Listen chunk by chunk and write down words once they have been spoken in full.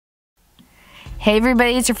Hey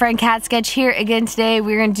everybody, it's your friend Katsketch here again. Today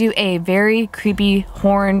we're going to do a very creepy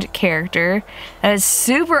horned character that is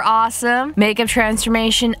super awesome makeup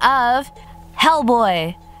transformation of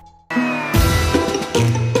Hellboy.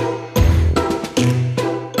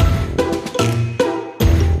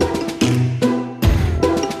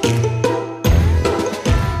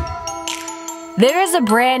 There is a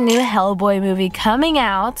brand new Hellboy movie coming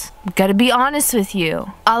out. I'm gonna be honest with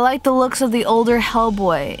you. I like the looks of the older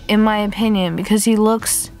Hellboy, in my opinion, because he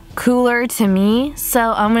looks cooler to me.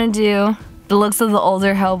 So I'm gonna do the looks of the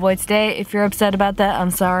older Hellboy today. If you're upset about that, I'm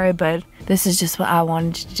sorry, but this is just what I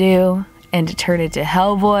wanted to do and to turn it to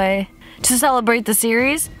Hellboy to celebrate the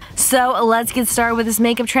series. So let's get started with this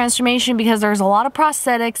makeup transformation because there's a lot of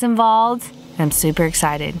prosthetics involved. I'm super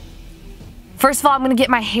excited. First of all, I'm going to get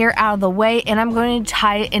my hair out of the way and I'm going to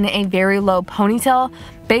tie it in a very low ponytail.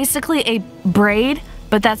 Basically a braid,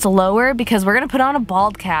 but that's lower because we're going to put on a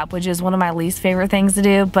bald cap, which is one of my least favorite things to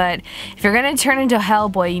do. But if you're going to turn into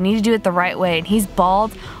Hellboy, you need to do it the right way. And he's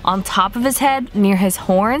bald on top of his head near his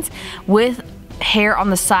horns with hair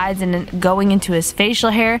on the sides and then going into his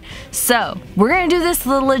facial hair. So we're going to do this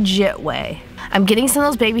the legit way. I'm getting some of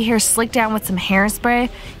those baby hairs slicked down with some hairspray.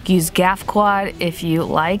 Use Gaff Quad if you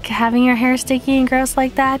like having your hair sticky and gross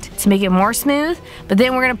like that to make it more smooth. But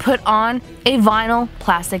then we're going to put on a vinyl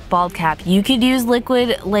plastic bald cap. You could use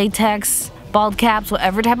liquid latex bald caps,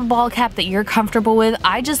 whatever type of bald cap that you're comfortable with.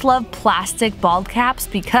 I just love plastic bald caps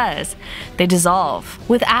because they dissolve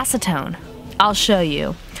with acetone. I'll show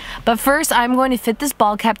you. But first, I'm going to fit this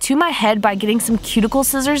bald cap to my head by getting some cuticle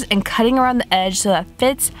scissors and cutting around the edge so that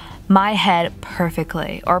fits my head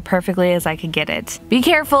perfectly, or perfectly as I could get it. Be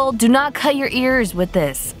careful, do not cut your ears with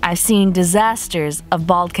this. I've seen disasters of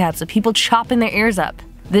bald caps of people chopping their ears up.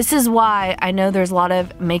 This is why I know there's a lot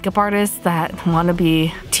of makeup artists that want to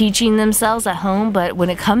be teaching themselves at home, but when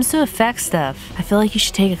it comes to effect stuff, I feel like you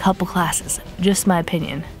should take a couple classes, just my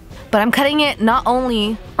opinion. But I'm cutting it not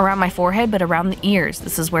only around my forehead, but around the ears.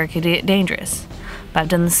 This is where it could get dangerous. But I've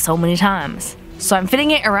done this so many times. So I'm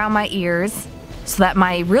fitting it around my ears so that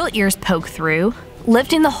my real ears poke through,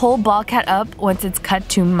 lifting the whole bald cap up once it's cut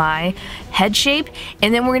to my head shape,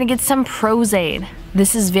 and then we're gonna get some prosaide.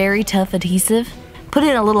 This is very tough adhesive. Put it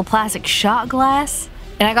in a little plastic shot glass,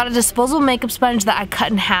 and I got a disposable makeup sponge that I cut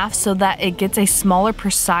in half so that it gets a smaller,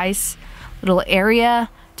 precise little area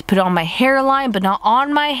to put on my hairline, but not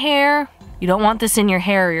on my hair. You don't want this in your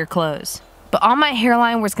hair or your clothes. But on my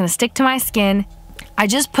hairline where it's gonna stick to my skin, I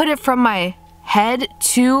just put it from my head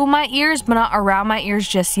to my ears, but not around my ears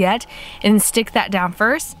just yet, and stick that down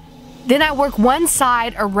first. Then I work one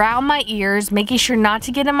side around my ears, making sure not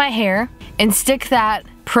to get in my hair, and stick that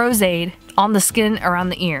prosaide on the skin around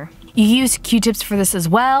the ear. You use Qtips for this as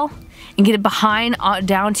well, and get it behind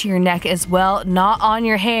down to your neck as well, not on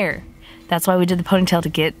your hair. That's why we did the ponytail, to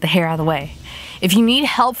get the hair out of the way. If you need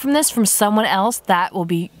help from this from someone else, that will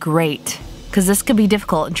be great, because this could be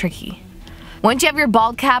difficult and tricky. Once you have your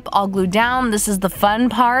bald cap all glued down, this is the fun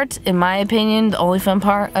part, in my opinion, the only fun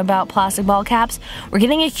part about plastic bald caps. We're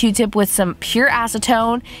getting a Q-tip with some pure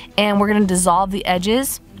acetone, and we're gonna dissolve the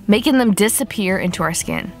edges, making them disappear into our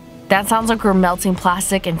skin. That sounds like we're melting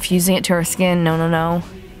plastic and fusing it to our skin. No, no, no,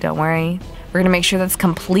 don't worry. We're gonna make sure that's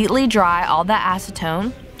completely dry, all that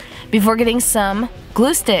acetone, before getting some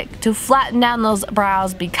glue stick to flatten down those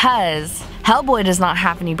brows because Hellboy does not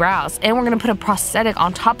have any brows, and we're going to put a prosthetic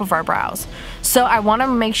on top of our brows. So I want to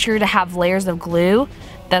make sure to have layers of glue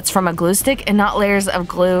that's from a glue stick and not layers of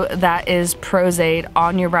glue that is prosaide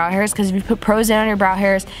on your brow hairs, because if you put prosaide on your brow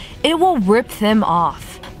hairs, it will rip them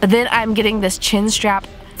off. But then I'm getting this chin strap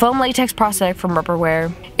foam latex prosthetic from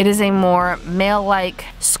Rubberwear. It is a more male-like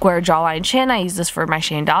square jawline chin. I use this for my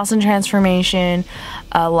Shane Dawson transformation,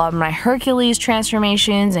 a lot of my Hercules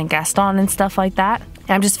transformations and Gaston and stuff like that. And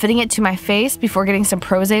I'm just fitting it to my face before getting some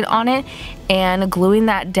prosaide on it and gluing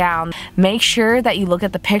that down. Make sure that you look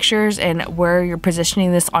at the pictures and where you're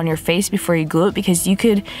positioning this on your face before you glue it, because you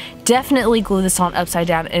could definitely glue this on upside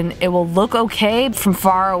down and it will look okay from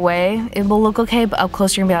far away. It will look okay, but up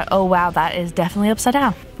close you're gonna be like, oh wow, that is definitely upside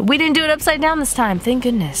down. But we didn't do it upside down this time, thank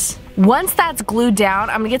goodness. Once that's glued down,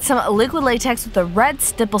 I'm gonna get some liquid latex with a red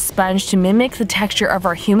stipple sponge to mimic the texture of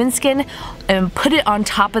our human skin and put it on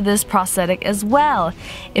top of this prosthetic as well.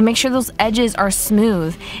 And make sure those edges are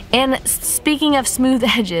smooth. And speaking of smooth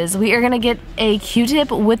edges, we are gonna get a Q-tip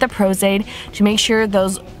with a prosaide to make sure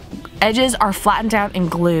those edges are flattened out and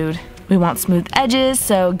glued. We want smooth edges,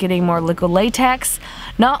 so getting more liquid latex,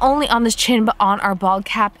 not only on this chin, but on our bald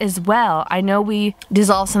cap as well. I know we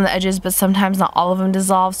dissolve some of the edges, but sometimes not all of them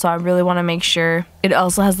dissolve, so I really want to make sure it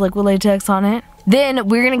also has liquid latex on it. Then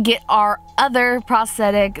we're gonna get our other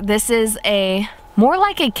prosthetic. This is more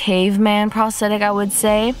like a caveman prosthetic, I would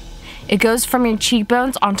say. It goes from your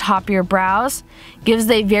cheekbones on top of your brows, gives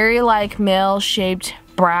a very like male shaped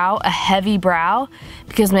brow, a heavy brow,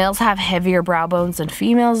 because males have heavier brow bones than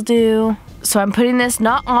females do. So I'm putting this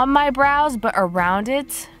not on my brows, but around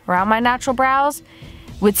it, around my natural brows,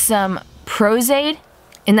 with some prosaide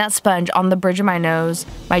in that sponge on the bridge of my nose,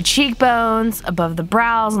 my cheekbones, above the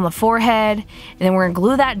brows, on the forehead, and then we're gonna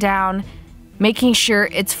glue that down, making sure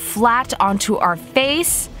it's flat onto our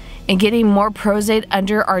face and getting more prosaide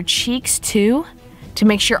under our cheeks too, to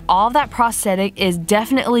make sure all of that prosthetic is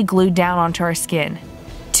definitely glued down onto our skin.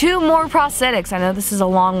 2 more prosthetics. I know this is a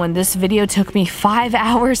long one. This video took me 5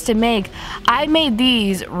 hours to make. I made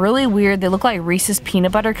these really weird. They look like Reese's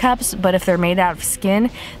peanut butter cups, but if they're made out of skin.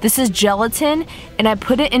 This is gelatin, and I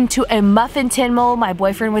put it into a muffin tin mold. My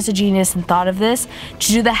boyfriend was a genius and thought of this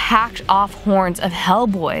to do the hacked off horns of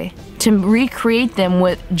Hellboy, to recreate them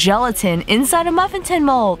with gelatin inside a muffin tin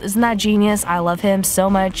mold. Isn't that genius? I love him so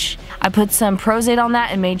much. I put some prosaide on that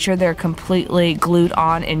and made sure they're completely glued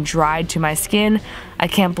on and dried to my skin. I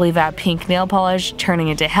can't believe I have pink nail polish turning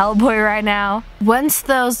into Hellboy right now. Once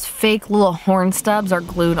those fake little horn stubs are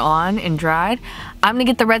glued on and dried, I'm gonna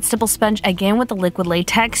get the red stipple sponge again with the liquid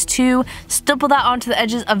latex to stipple that onto the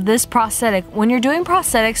edges of this prosthetic. When you're doing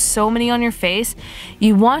prosthetics, so many on your face,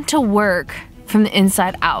 you want to work from the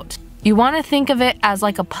inside out. You want to think of it as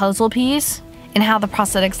like a puzzle piece and how the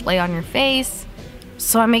prosthetics lay on your face.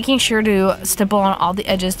 So I'm making sure to stipple on all the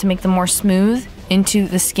edges to make them more smooth into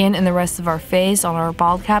the skin and the rest of our face, on our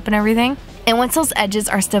bald cap and everything. And once those edges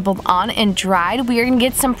are stippled on and dried, we are going to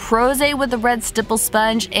get some prosaide with the red stipple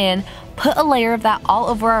sponge and put a layer of that all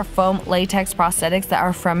over our foam latex prosthetics that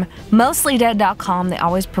are from mostlydead.com. They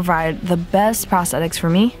always provide the best prosthetics for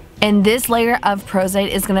me. And this layer of prosaide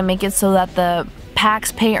is going to make it so that the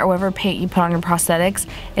PAX paint or whatever paint you put on your prosthetics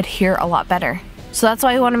adhere a lot better. So that's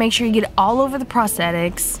why you want to make sure you get it all over the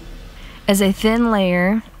prosthetics as a thin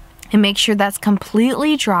layer and make sure that's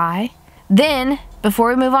completely dry. Then, before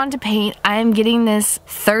we move on to paint, I am getting this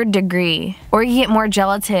 3rd degree, or you get more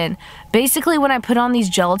gelatin. Basically, when I put on these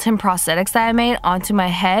gelatin prosthetics that I made onto my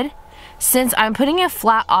head, since I'm putting a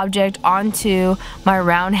flat object onto my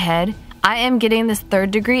round head, I am getting this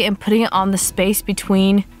 3rd degree and putting it on the space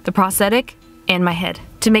between the prosthetic and my head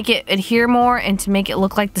to make it adhere more and to make it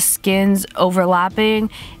look like the skin's overlapping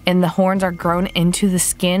and the horns are grown into the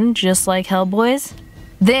skin just like Hellboy's.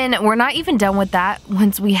 Then we're not even done with that.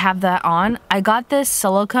 Once we have that on, I got this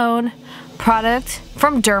silicone product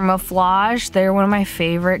from Dermaflage. They're one of my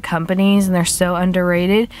favorite companies and they're so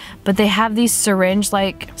underrated, but they have these syringe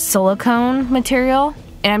like silicone material,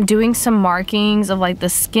 and I'm doing some markings of like the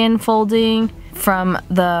skin folding from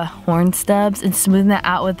the horn stubs and smoothing that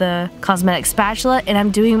out with a cosmetic spatula, and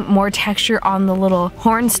I'm doing more texture on the little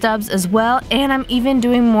horn stubs as well, and I'm even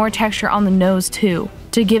doing more texture on the nose too,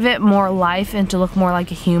 to give it more life and to look more like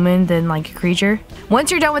a human than like a creature. Once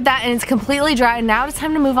you're done with that and it's completely dry, now it's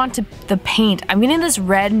time to move on to the paint. I'm getting this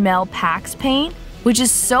red Mel PAX paint, which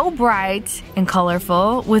is so bright and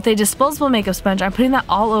colorful with a disposable makeup sponge. I'm putting that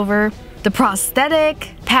all over the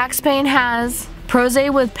prosthetic. PAX paint has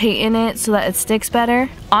prosaide with paint in it so that it sticks better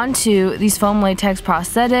onto these foam latex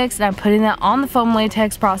prosthetics, and I'm putting that on the foam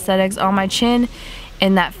latex prosthetics on my chin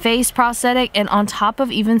and that face prosthetic, and on top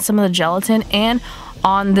of even some of the gelatin and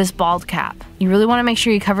on this bald cap. You really want to make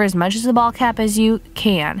sure you cover as much of the bald cap as you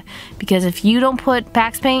can, because if you don't put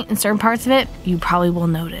PAX paint in certain parts of it, you probably will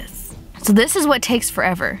notice. So this is what takes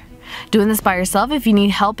forever. Doing this by yourself, if you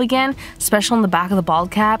need help again, especially on the back of the bald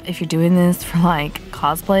cap, if you're doing this for like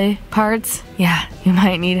cosplay parts, yeah, you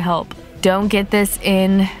might need help. Don't get this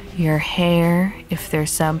in your hair if there's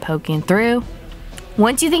some poking through.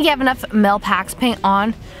 Once you think you have enough Mel PAX paint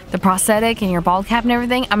on the prosthetic and your bald cap and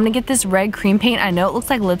everything, I'm gonna get this red cream paint. I know it looks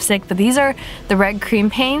like lipstick, but these are the red cream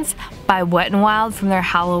paints by Wet n Wild from their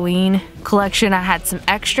Halloween collection. I had some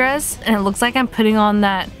extras, and it looks like I'm putting on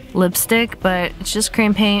that lipstick, but it's just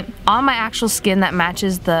cream paint on my actual skin that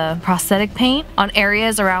matches the prosthetic paint on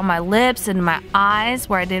areas around my lips and my eyes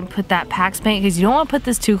where I didn't put that PAX paint, because you don't want to put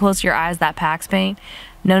this too close to your eyes, that PAX paint.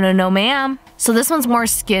 No, no, no, ma'am. So this one's more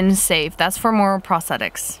skin safe. That's for more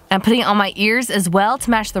prosthetics. I'm putting it on my ears as well to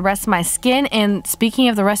match the rest of my skin. And speaking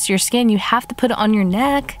of the rest of your skin, you have to put it on your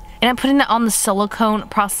neck. And I'm putting that on the silicone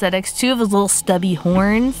prosthetics too, of those little stubby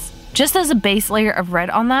horns, just as a base layer of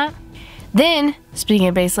red on that. Then, speaking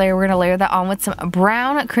of base layer, we're going to layer that on with some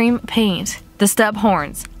brown cream paint, the stub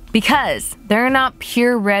horns. Because they're not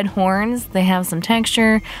pure red horns, they have some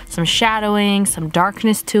texture, some shadowing, some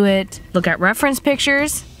darkness to it. Look at reference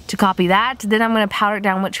pictures to copy that. Then I'm going to powder it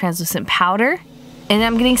down with translucent powder. And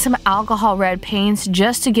I'm getting some alcohol red paints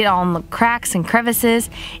just to get on the cracks and crevices.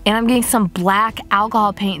 And I'm getting some black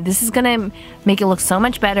alcohol paint. This is going to make it look so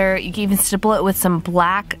much better. You can even stipple it with some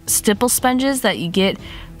black stipple sponges that you get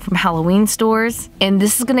from Halloween stores. And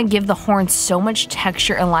this is going to give the horns so much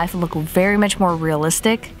texture and life and look very much more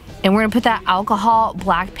realistic. And we're going to put that alcohol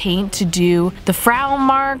black paint to do the frown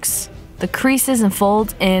marks, the creases and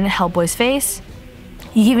folds in Hellboy's face.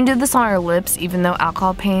 You can even do this on our lips, even though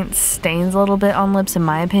alcohol paint stains a little bit on lips in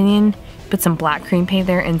my opinion. Put some black cream paint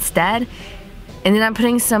there instead. And then I'm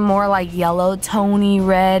putting some more like yellow, tony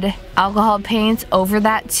red alcohol paints over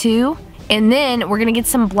that too. And then we're going to get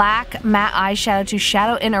some black matte eyeshadow to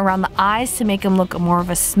shadow in around the eyes to make them look more of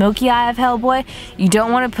a smoky eye of Hellboy. You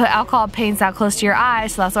don't want to put alcohol paints that close to your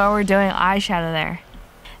eyes, so that's why we're doing eyeshadow there.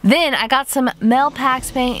 Then I got some Pax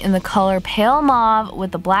paint in the color Pale Mauve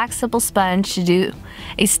with the black stipple sponge to do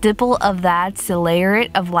a stipple of that to layer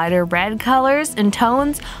it of lighter red colors and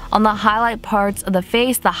tones on the highlight parts of the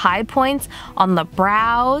face, the high points, on the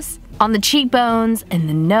brows, on the cheekbones, and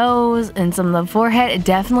the nose, and some of the forehead,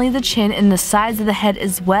 definitely the chin and the sides of the head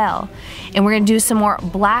as well. And we're going to do some more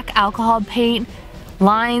black alcohol paint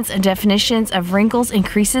lines and definitions of wrinkles and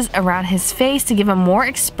creases around his face to give him more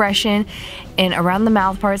expression and around the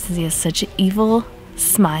mouth part since he has such an evil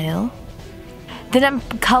smile. Then I'm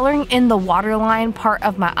coloring in the waterline part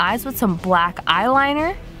of my eyes with some black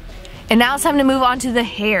eyeliner. And now it's time to move on to the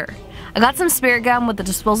hair. I got some spirit gum with the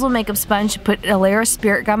disposable makeup sponge to put a layer of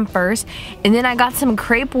spirit gum first, and then I got some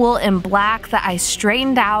crepe wool in black that I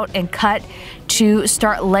straightened out and cut to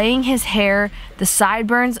start laying his hair, the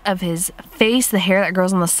sideburns of his face, the hair that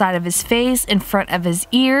grows on the side of his face, in front of his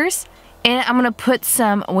ears. And I'm going to put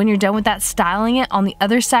some, when you're done with that, styling it on the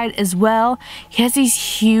other side as well. He has these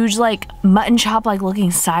huge like mutton chop like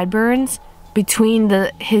looking sideburns between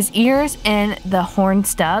his ears and the horn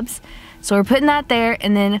stubs. So we're putting that there,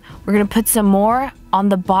 and then we're going to put some more on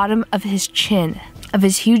the bottom of his chin, of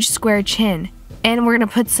his huge square chin. And we're going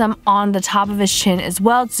to put some on the top of his chin as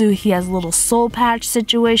well, so he has a little soul patch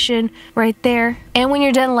situation right there. And when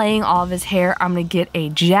you're done laying all of his hair, I'm going to get a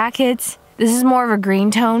jacket. This is more of a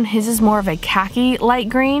green tone. His is more of a khaki light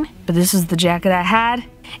green, but this is the jacket I had.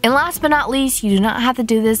 And last but not least, you do not have to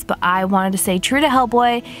do this, but I wanted to stay true to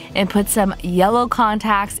Hellboy and put some yellow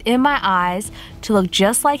contacts in my eyes to look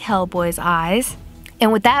just like Hellboy's eyes.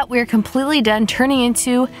 And with that, we're completely done turning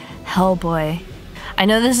into Hellboy. I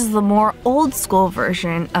know this is the more old school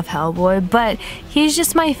version of Hellboy, but he's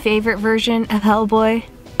just my favorite version of Hellboy.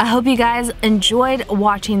 I hope you guys enjoyed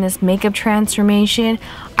watching this makeup transformation.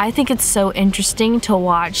 I think it's so interesting to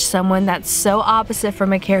watch someone that's so opposite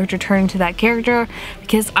from a character turn into that character,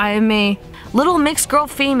 because I am a little mixed girl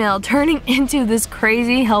female turning into this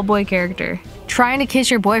crazy Hellboy character. Trying to kiss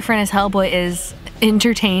your boyfriend as Hellboy is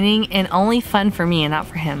entertaining and only fun for me and not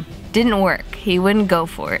for him. Didn't work. He wouldn't go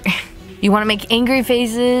for it. You want to make angry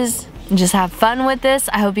faces and just have fun with this?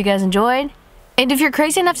 I hope you guys enjoyed. And if you're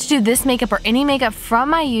crazy enough to do this makeup or any makeup from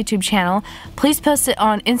my YouTube channel, please post it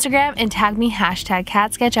on Instagram and tag me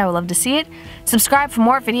 #Katsketch. I would love to see it. Subscribe for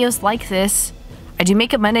more videos like this. I do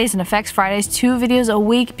Makeup Mondays and Effects Fridays, 2 videos a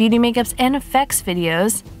week, beauty makeups and effects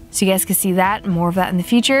videos. So you guys can see that and more of that in the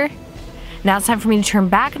future. Now it's time for me to turn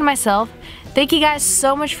back into myself. Thank you guys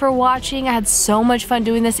so much for watching. I had so much fun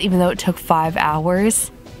doing this, even though it took 5 hours.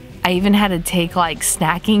 I even had to take like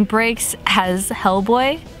snacking breaks as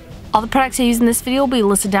Hellboy. All the products I use in this video will be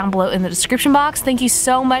listed down below in the description box. Thank you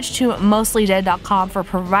so much to mostlydead.com for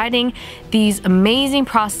providing these amazing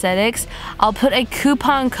prosthetics. I'll put a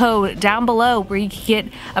coupon code down below where you can get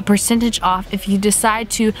a percentage off if you decide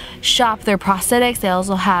to shop their prosthetics. They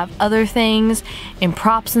also have other things and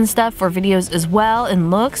props and stuff for videos as well, and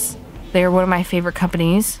looks. They're one of my favorite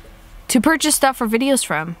companies to purchase stuff for videos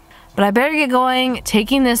from. But I better get going.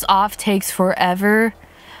 Taking this off takes forever.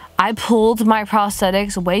 I pulled my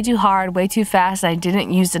prosthetics way too hard, way too fast. I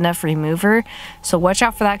didn't use enough remover, so watch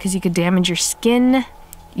out for that because you could damage your skin.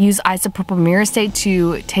 Use isopropyl myricate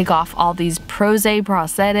to take off all these prosaide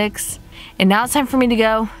prosthetics. And now it's time for me to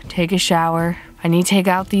go take a shower. I need to take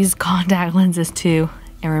out these contact lenses too,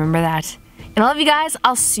 and remember that. And I love you guys.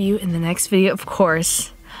 I'll see you in the next video, of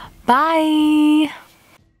course. Bye!